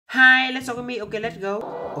Hi, let's talk with me. Okay, let's go.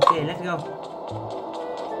 Okay, let's go.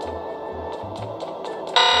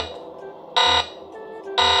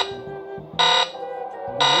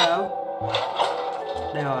 Hello.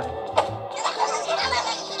 Đây rồi.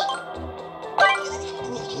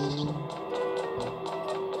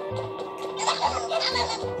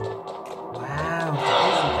 Wow,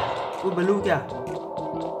 cái gì cả? Ui, blue kìa.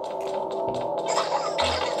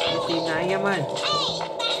 Đi tìm này anh em ơi.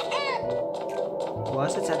 Ủa,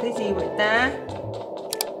 sao chả thấy gì vậy ta?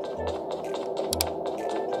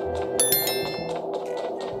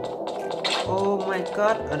 Oh my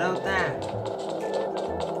god, ở đâu ta?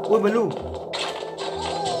 Ui, blue.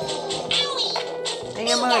 Anh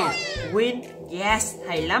em ơi, win. Yes,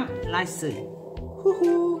 hay lắm. License.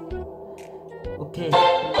 Ok.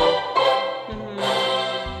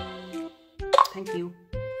 Thank you.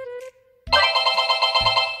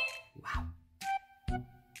 Wow.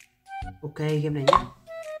 Ok, game này nhé.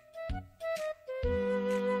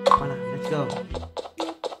 Qua nào, let's go.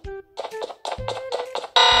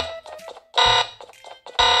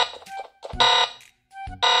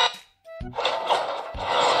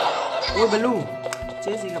 Ôi, blue.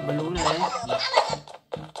 Chết gì gặp blue này đấy.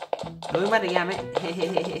 Đối mắt được em ấy.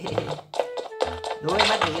 Đối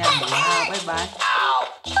mắt được em. Wow, bye bye.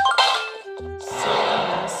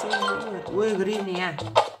 Ui, green nè.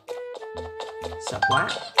 Sợ quá.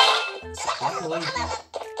 Sợ quá thôi.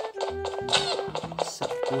 Sợ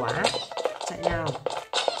quá. Chạy nào.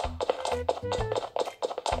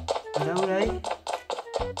 Ở đâu đấy?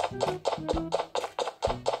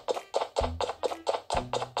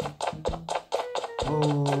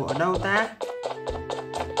 Ồ, ở đâu ta?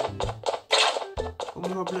 Một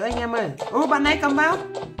hộp nữa anh em ơi. Ô, bạn này cầm vào.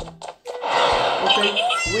 Ok,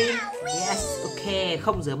 win. Yes, ok,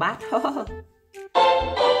 không rửa bát. Ok.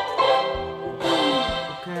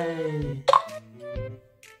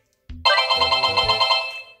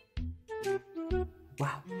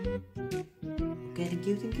 Wow. Ok, thank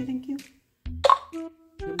you, thank you, thank you.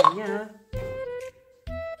 Giúp mình nha.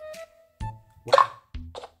 Wow.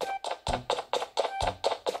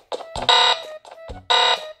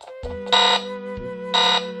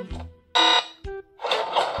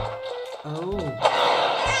 Oh.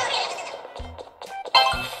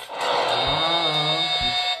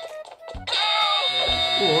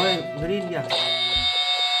 Ôi, green kìa.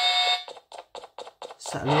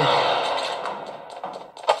 Sợ luôn.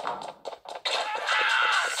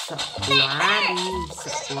 Sợ quá đi.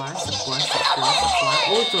 Sợ quá, sợ quá, sợ quá, sợ quá.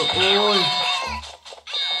 Ôi trời ơi.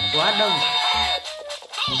 Quá đông.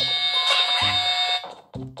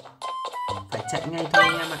 Phải chạy ngay thôi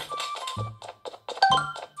anh em ạ.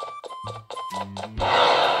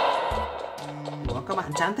 Ủa, các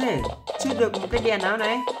bạn chán thế. Chưa được một cái đèn nào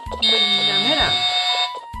này. Mình làm hết à?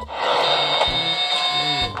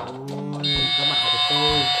 Các bạn của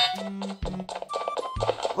tôi.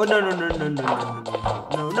 Oh no no no no no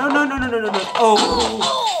no no no no no no no no. Oh.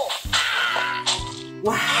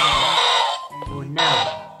 Wow. Oh no.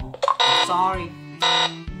 I'm sorry.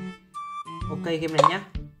 Ok, game này nhá.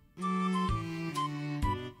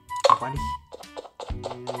 Quá đi.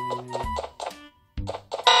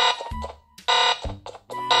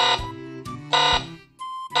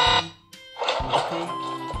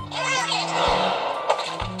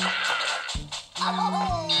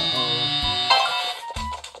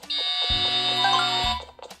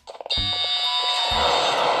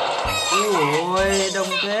 Ôi, đông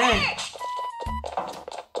thế.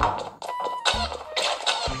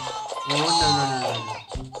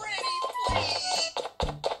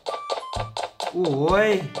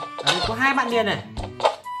 Ui, ở đây có hai bạn liền này.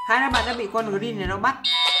 Hai bạn đã bị con green này nó bắt.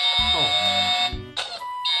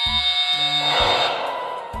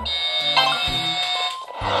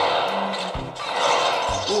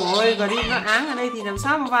 Ui, green nó áng ở đây thì làm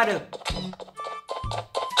sao mà vào được.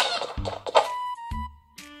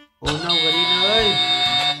 Oh no, green ơi.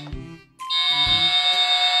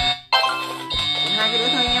 Còn hai cái nữa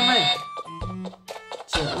thôi anh em ơi.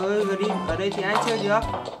 Trời ơi, green ở đây thì ai chơi được.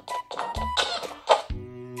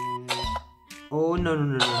 Oh no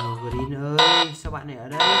no no no, green ơi, sao bạn này ở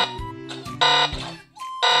đây?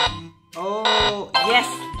 Oh yes.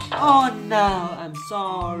 Oh no, I'm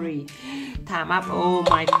sorry. Time up. Oh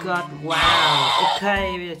my god. Wow. Ok,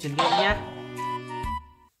 bây giờ chuyển game nhá.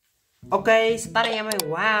 Ok, start anh em ơi.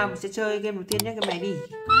 Wow, mình sẽ chơi game đầu tiên nhé, game này đi.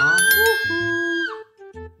 Come on.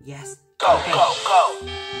 Yes. Go, go, go.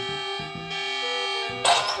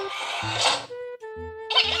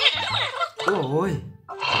 Ôi,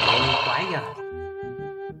 quái kìa.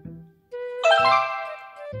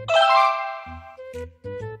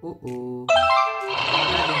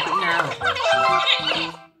 Bình tĩnh nào.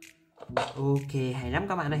 Ok, hay lắm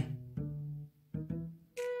các bạn ơi.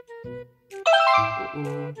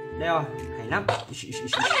 Đây rồi, hay lắm.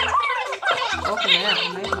 Ok, này là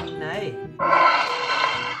mình này.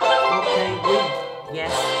 Ok, win.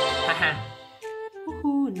 Yes. Haha.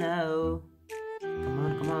 No.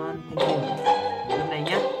 Come on, thank you. Lần này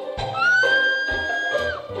nhá.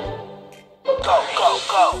 Go.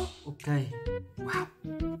 Ok. Wow.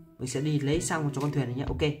 Mình sẽ đi lấy xăng cho con thuyền này nhá.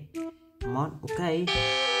 Ok. Come on, ok.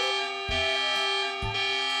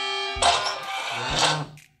 Wow.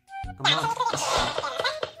 Come on.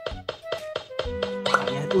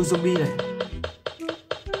 Yeah, zombie này.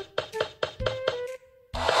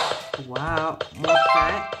 Wow, một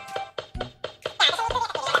cái.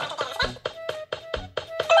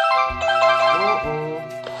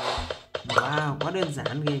 Wow, quá đơn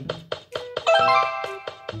giản game.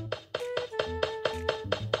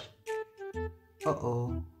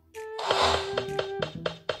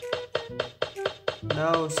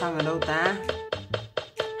 Đâu, xăng ở đâu ta?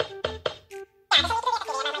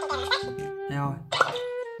 Đây rồi.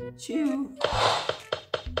 Chiu.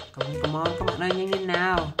 Come on, các bạn ơi, nhanh lên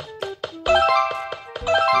nào.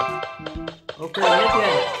 Ok, lên thuyền.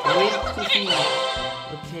 Win.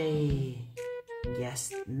 Ok.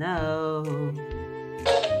 Yes, no.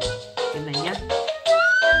 Cái này nhá.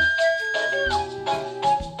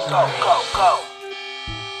 Go.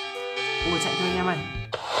 Ui, chạy thôi anh em ơi.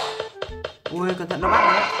 Ui, cẩn thận nó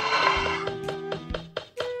bắt đấy.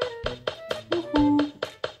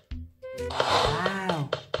 Wow.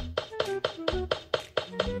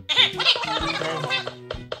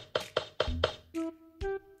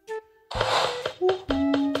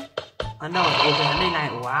 Hắn đâu? Ok, hắn đây này.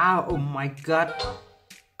 Wow, oh my god.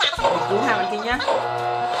 Mình cứu hai bạn kia nhá.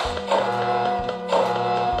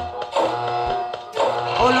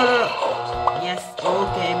 Oh no. Yes,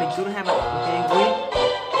 ok, mình cứu hai bạn. Ok, win.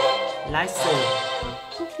 Laser.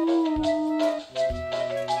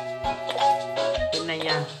 Bên này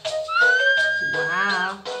nha.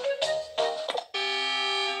 Wow.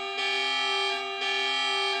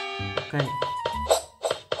 Ok.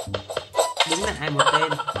 Đứng lại một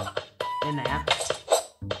tên. Tên này á.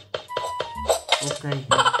 Ok.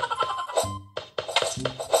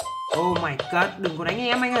 Oh my god, đừng có đánh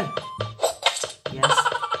em anh ơi. Yes.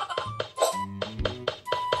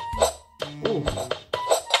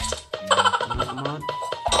 Come on.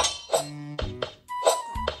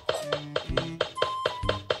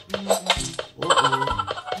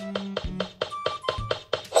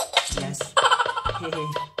 Yes.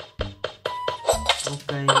 Ok,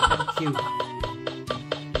 thank you.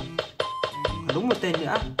 Đúng một tên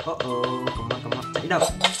nữa. Come on, chạy đâu.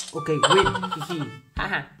 Ok, win.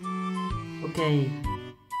 Haha. Ok.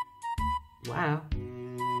 Wow.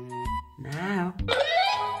 Nào.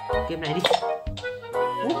 Game này đi.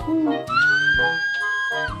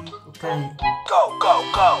 Ok.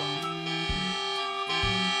 Go.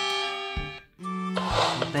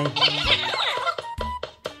 Một tên.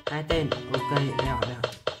 Hai tên. Ok, đeo.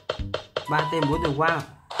 Ba tên, 4 tên. Wow.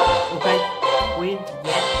 Ok. Win.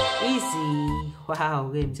 Yes. Easy.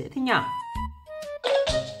 Wow, game dễ thích nhở.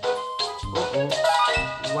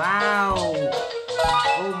 Wow.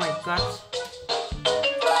 Oh my god.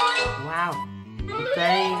 Wow. Ok,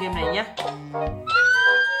 game này nhá.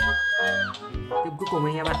 Game cuối cùng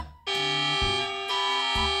anh em ạ.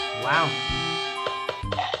 Wow.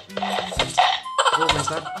 Oh my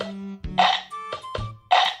god.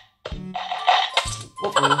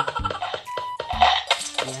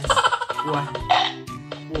 Yes. Wow.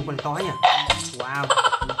 Con to nhỉ. Wow.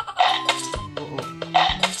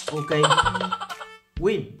 Ok.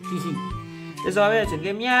 Win. Được rồi, bây giờ chuyển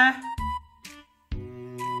game nhá.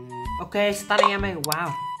 Ok, start anh em ơi. Wow,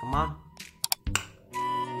 come on.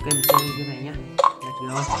 Ok, mình chơi game này nhá. Được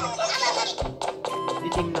rồi. Đi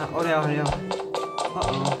tìm là Oreo. Hay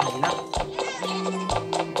lắm.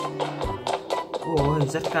 Ôi,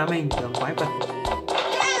 rất cá mình tưởng quái vật.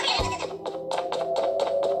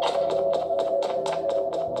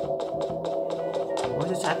 Ôi,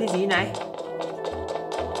 sao chả cái gì này?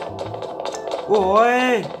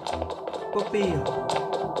 Ôi, copy à?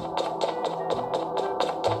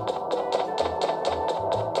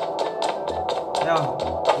 Rồi.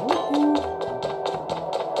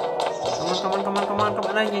 Come on, các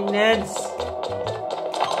bạn ơi, nhanh lên.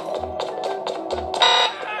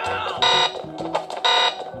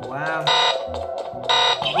 Wow.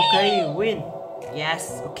 Ok, win.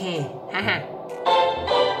 Yes, ok. Haha.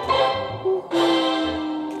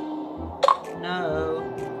 No.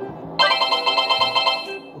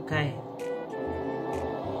 Ok.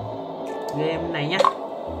 Game này nhá.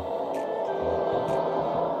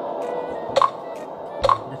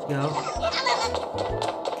 Được Let's go.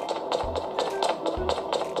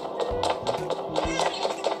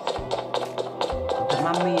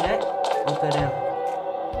 Mummy đấy. Ok đều.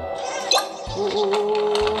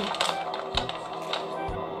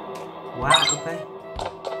 Wow, ok.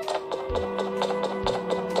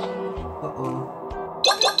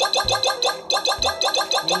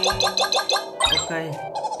 Ok.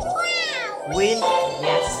 Win.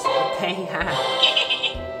 Yes. Ok ha.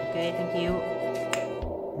 Ok, thank you.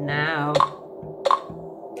 Nào.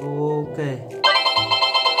 Ok.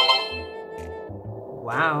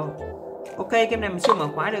 Wow. Ok, game này mình chưa mở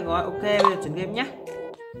khóa được rồi. Ok, bây giờ chuyển game nhé.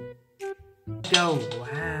 Go.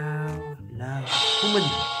 Wow. Love. Mình.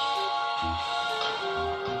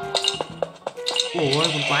 Ôi,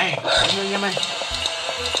 con quái này. Cảm ơn em ơi.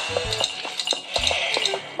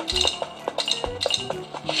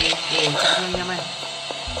 Ôi, cảm ơn em ơi.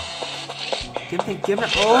 Kiếm thành kiếm là.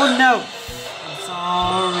 Oh no. I'm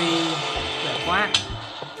sorry. Đợi quá.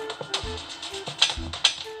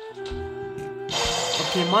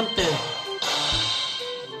 Ok, Monster.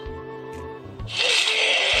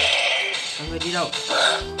 Mọi người đi đâu?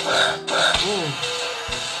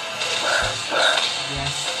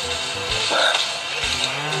 Yes.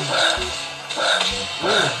 Wow.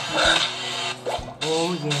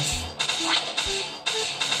 Yes.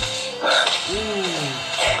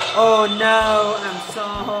 Oh no, I'm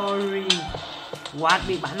sorry. What,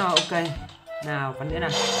 bị bắn rồi, ok. Nào, phần nữa nào.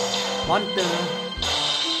 Monster.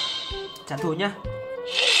 Trả thù nhá.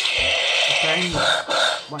 Ok.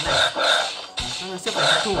 Bọn này nó sẽ phải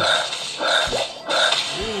trả thù.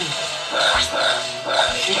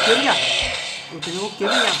 Kiếm nhỉ? Tôi nó kiếm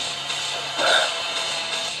nhỉ?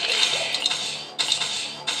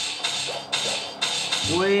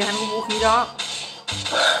 Ui, hắn có vũ khí đó.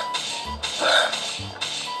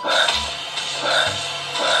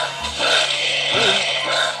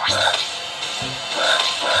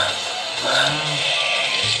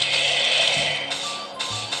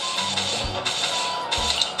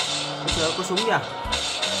 Bây giờ có súng kìa.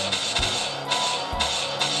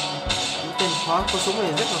 Những tên khó, có súng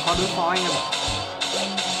này rất là khó đối phó anh em ạ.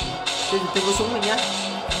 Tên có súng này nhá.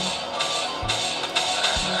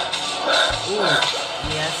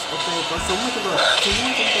 Yes, ok, có súng với chúng tôi. Súng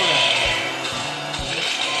với chúng tôi à.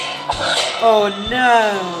 Oh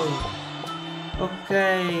no. Ok,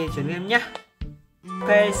 chuyển game nhá. Ok,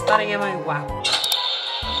 start anh em ơi. Wow.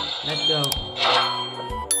 Let's go.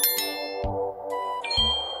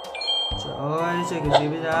 Trời ơi, chơi kiểu gì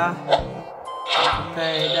bây giờ? Ok,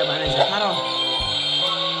 đợi bạn này giải thoát không?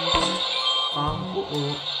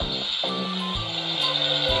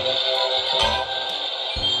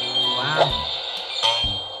 Wow.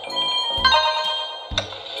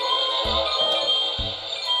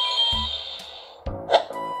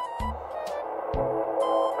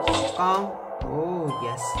 Con. Oh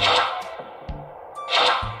yes.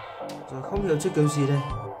 Rồi không hiểu chơi kiểu gì đây.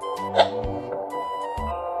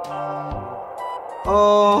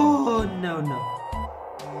 Oh no no.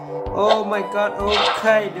 Oh my god. Ok,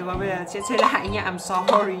 được rồi, bây giờ sẽ chơi lại nha. I'm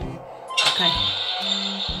sorry. Ok.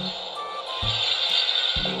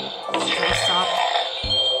 Stop.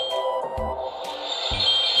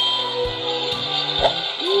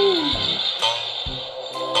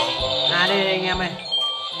 À đây anh em ơi.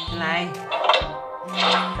 Này.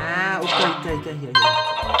 À ok, hiểu.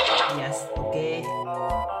 Yes, ok.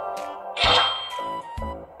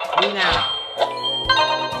 Đi nào.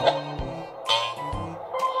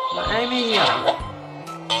 Mà ai mới hiểu.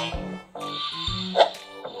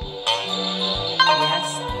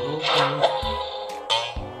 Yes, ok.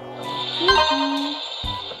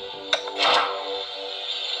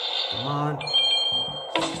 Come on.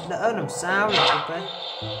 Đỡ làm sao được, ok.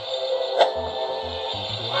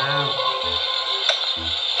 Wow.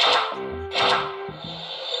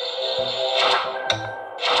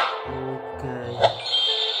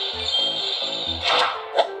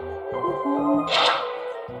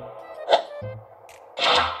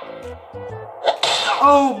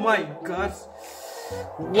 Oh my god.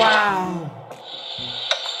 Wow.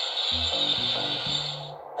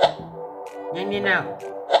 Nhanh lên nào.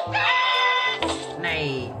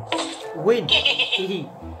 Này. Win.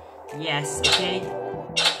 Yes, ok.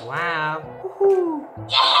 Wow.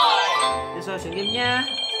 Được rồi, chuyển game nha.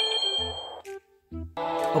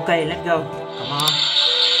 Ok, let's go. Come on.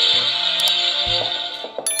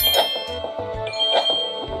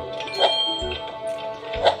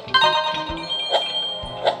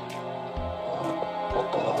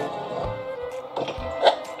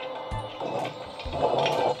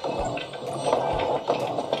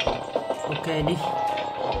 Ok đi.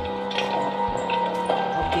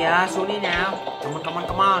 Ok, xuống đi nào.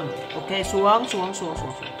 Come on. Ok, xuống.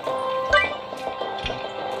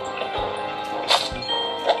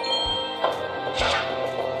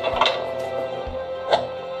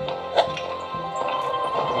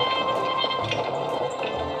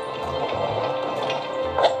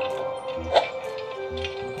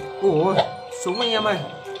 Ủa, súng anh em ơi.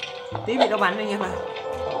 Tí bị nó bắn anh em à.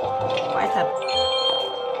 Vãi thật.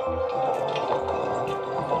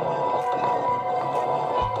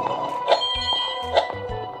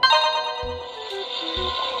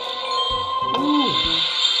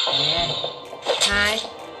 Yeah. 2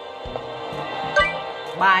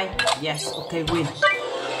 bye. Yes, ok, win.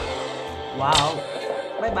 Wow.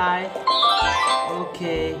 Bye bye. Ok.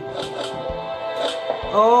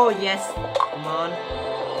 Oh yes. Come on.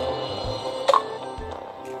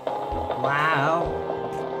 Wow.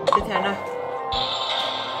 Tiếp theo nào.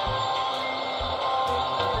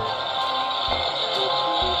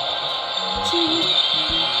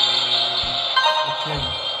 Ok.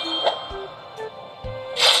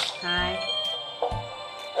 2.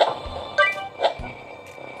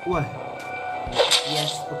 Ui.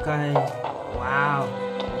 Yes, ok. Wow.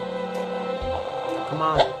 Come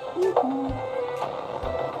on.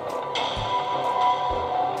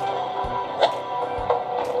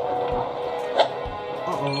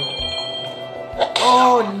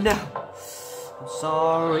 Oh no. I'm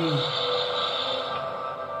sorry.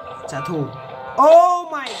 Trả thù.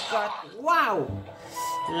 Oh my god. Wow.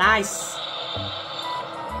 Nice.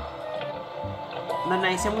 Lần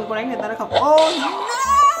này xem có đánh người ta đã không. Oh no.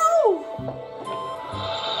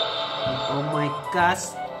 Oh my god.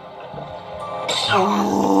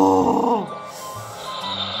 Oh.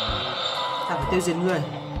 Ta phải tiêu diệt người.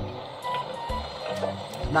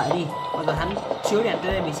 Đợi đi. Bao giờ hắn chiếu đèn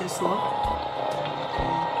tới đây mình sẽ xuống.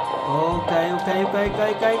 Ok.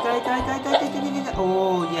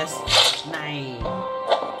 Oh yes. Này.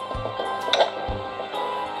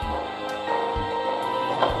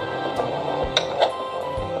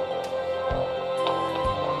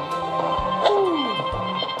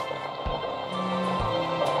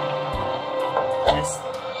 Yes.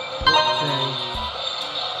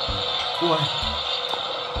 Ok.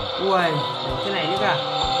 Ui, cái này nữa kìa.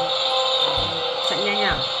 Chạy nhanh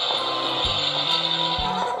à.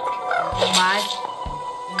 Bye.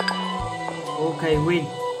 Ok, win.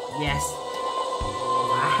 Yes.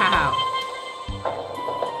 Wow.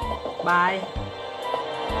 Bye.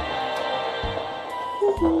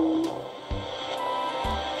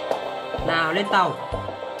 Nào lên tàu.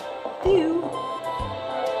 Tiêu.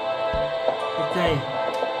 Ok.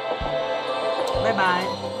 Bye bye.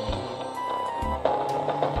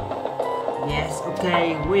 Yes, ok,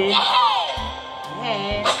 win.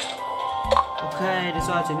 Yeah. Ok, được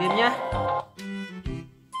rồi, chuyển game nhá.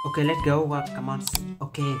 Ok, let's go. Come on.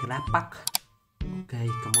 Ok, grab back. Ok,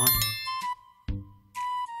 come on.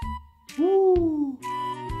 Woo.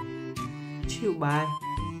 Chill bye.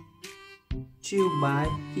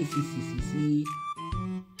 Hi.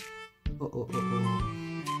 Oh.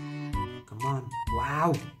 Come on.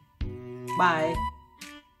 Wow. Bye.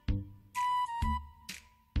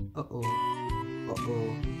 Oh.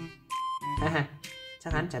 Haha.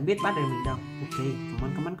 Chắc hắn chẳng biết bắt được mình đâu. Ok,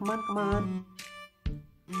 come on.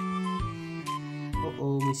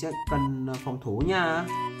 Mình sẽ cần phòng thủ nha.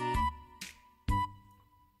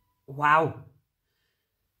 Wow.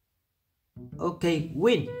 Ok,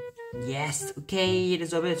 win. Yes, ok, được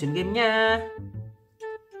rồi, bây giờ chuyển game nha.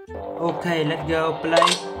 Ok, let's go play.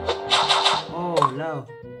 Oh, no.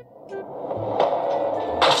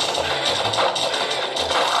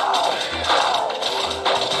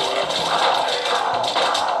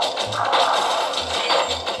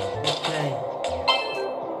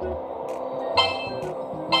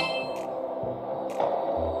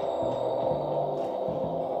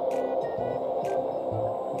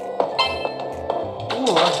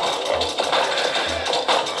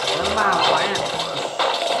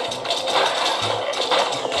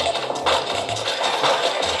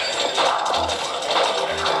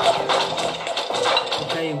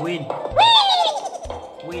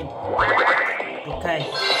 Win. Ok.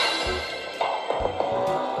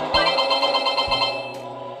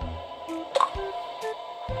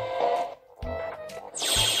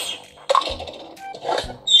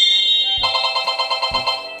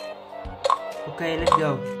 Ok, let's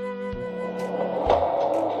go.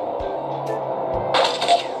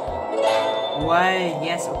 Wait,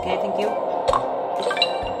 yes, okay, thank you.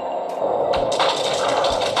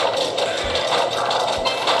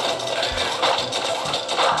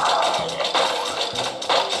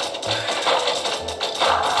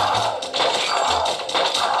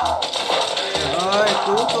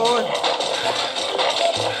 Cứu tôi.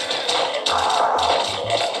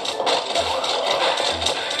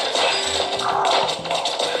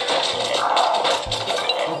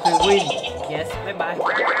 win. Yes, bye bye.